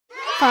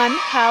Fun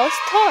House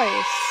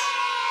Toys.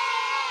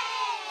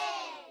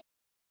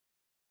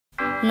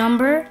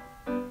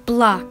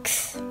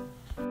 Numberblocks.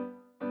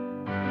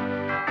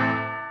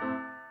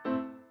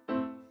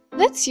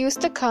 Let's use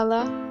the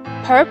color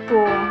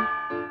purple.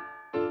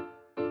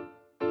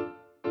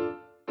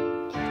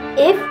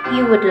 If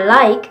you would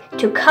like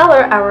to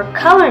color our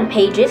coloring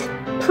pages,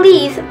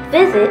 please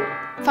visit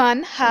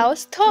Fun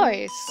House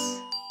Toys.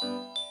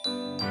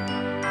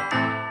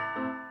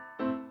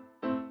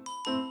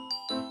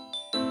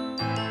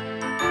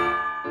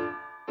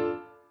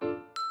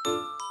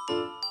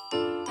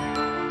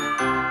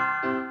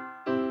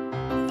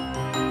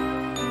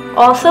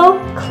 Also,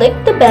 click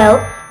the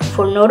bell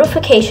for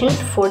notifications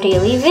for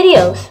daily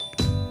videos.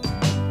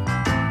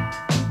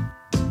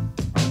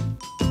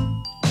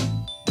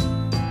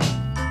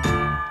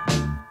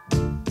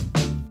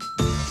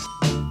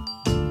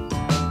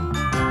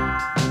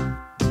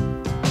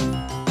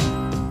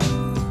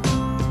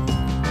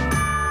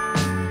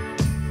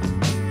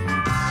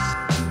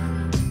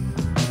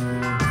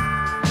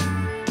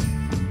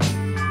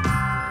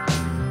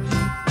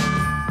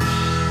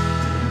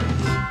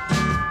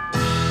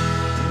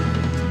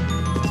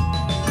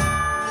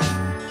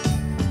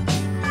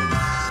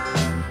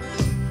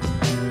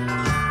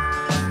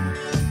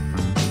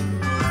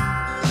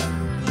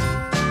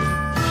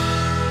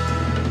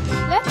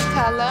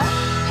 Color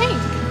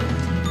pink.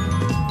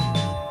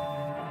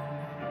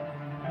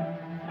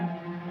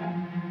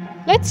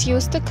 Let's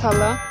use the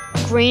color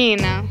green.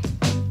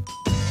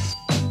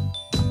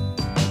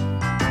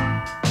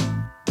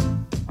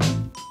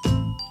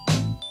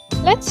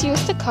 Let's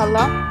use the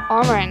color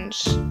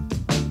orange.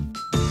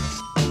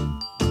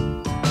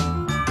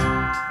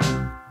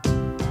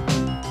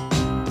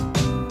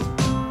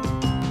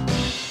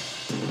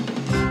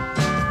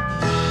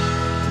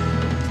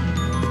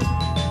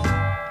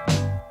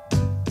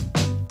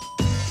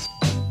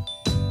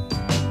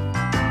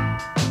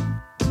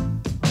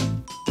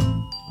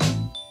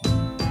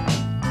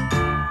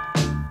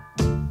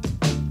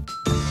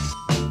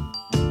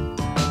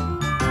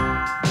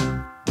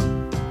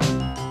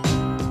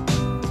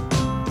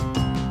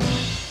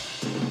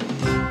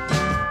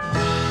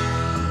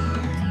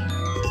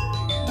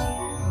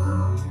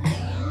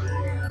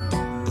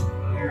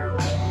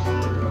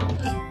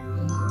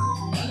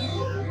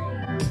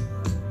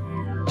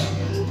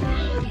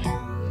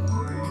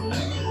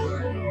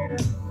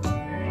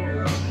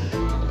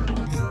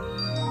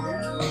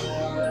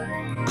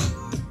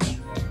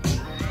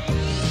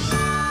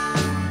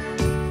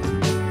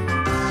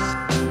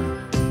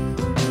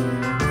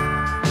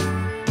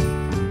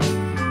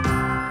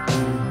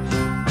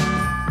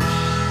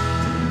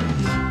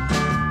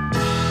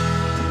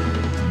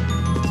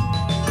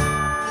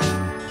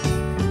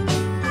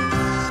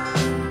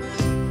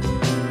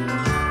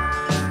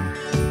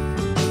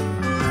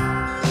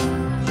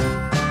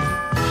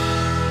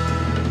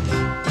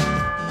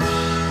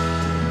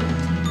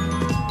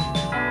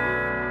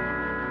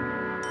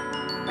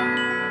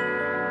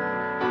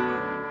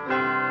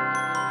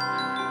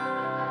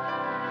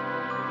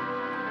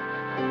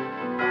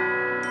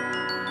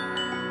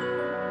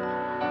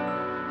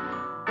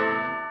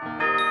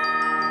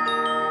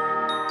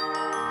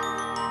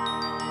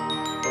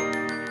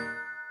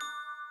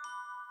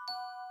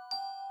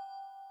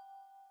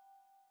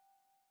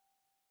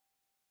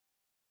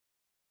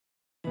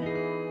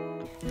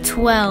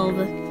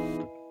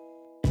 $12.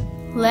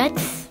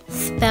 Let's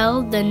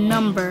spell the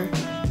number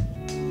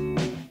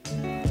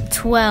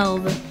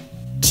 12.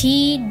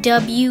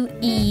 TWELVE.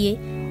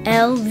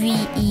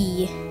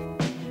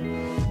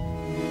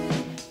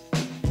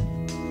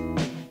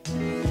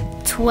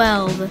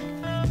 12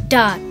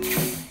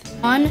 dots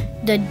on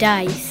the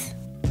dice.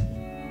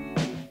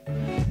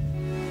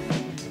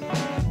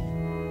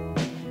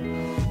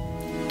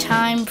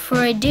 Time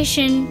for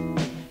addition.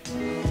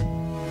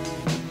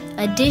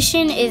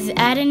 Addition is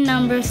adding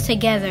numbers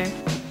together.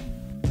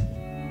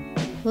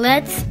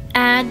 Let's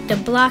add the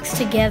blocks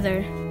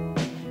together.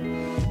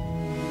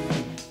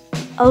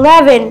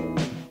 11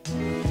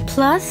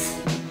 plus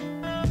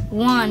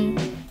 1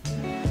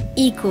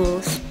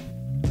 equals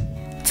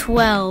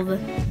 12.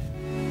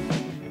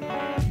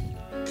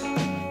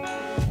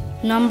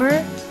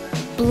 Number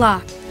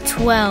block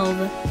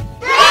 12.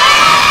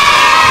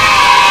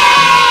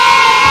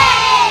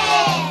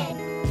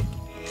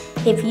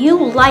 If you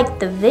liked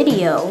the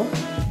video,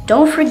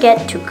 don't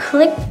forget to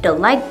click the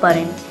like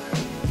button.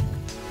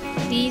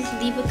 Please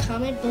leave a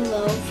comment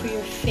below for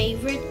your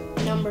favorite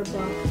number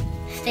block.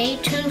 Stay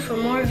tuned for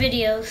more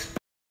videos.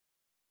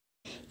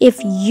 If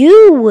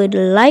you would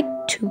like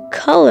to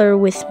color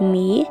with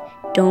me,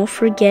 don't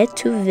forget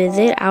to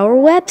visit our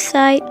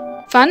website,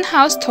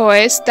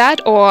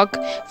 FUNHOUSETOYS.org,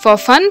 for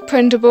fun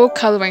printable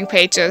coloring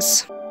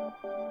pages.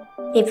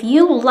 If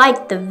you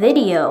liked the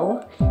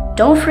video,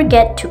 don't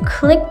forget to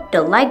click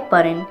the like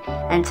button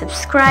and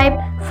subscribe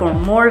for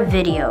more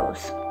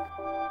videos.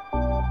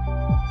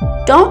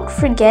 Don't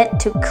forget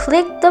to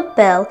click the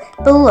bell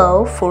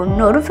below for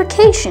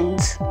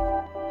notifications.